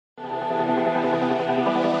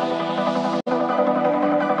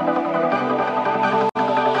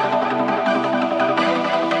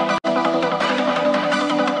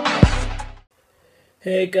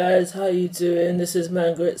Hey guys, how you doing? This is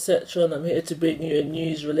Mango etc. and I'm here to bring you a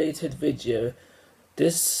news related video.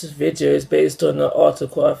 This video is based on an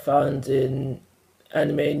article I found in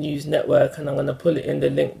Anime News Network and I'm going to put it in the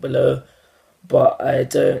link below, but I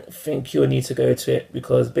don't think you'll need to go to it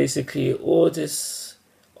because basically all this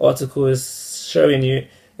article is showing you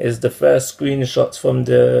is the first screenshots from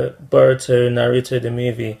the Boruto Naruto the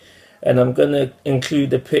movie. And I'm gonna include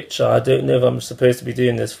the picture. I don't know if I'm supposed to be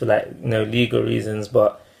doing this for legal reasons,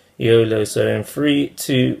 but YOLO. So in 3,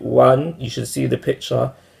 2, 1, you should see the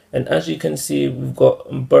picture. And as you can see, we've got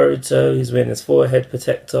Boruto. He's wearing his forehead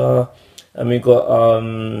protector, and we've got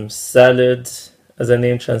Salad as her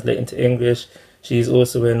name translated into English. She's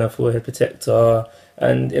also wearing a forehead protector.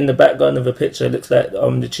 And in the background of the picture, it looks like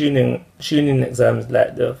the tuning exams,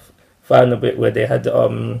 like the final bit where they had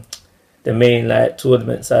the main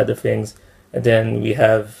tournament side of things. And then we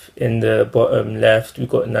have in the bottom left we've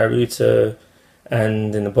got Naruto,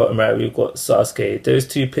 and in the bottom right we've got Sasuke. Those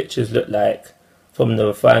two pictures look like from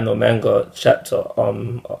the final manga chapter.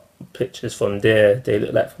 Pictures from there, they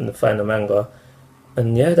look like from the final manga.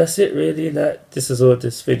 And yeah, that's it really. This is all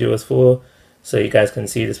this video is for, so you guys can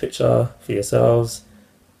see this picture for yourselves.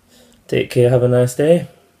 Take care, have a nice day.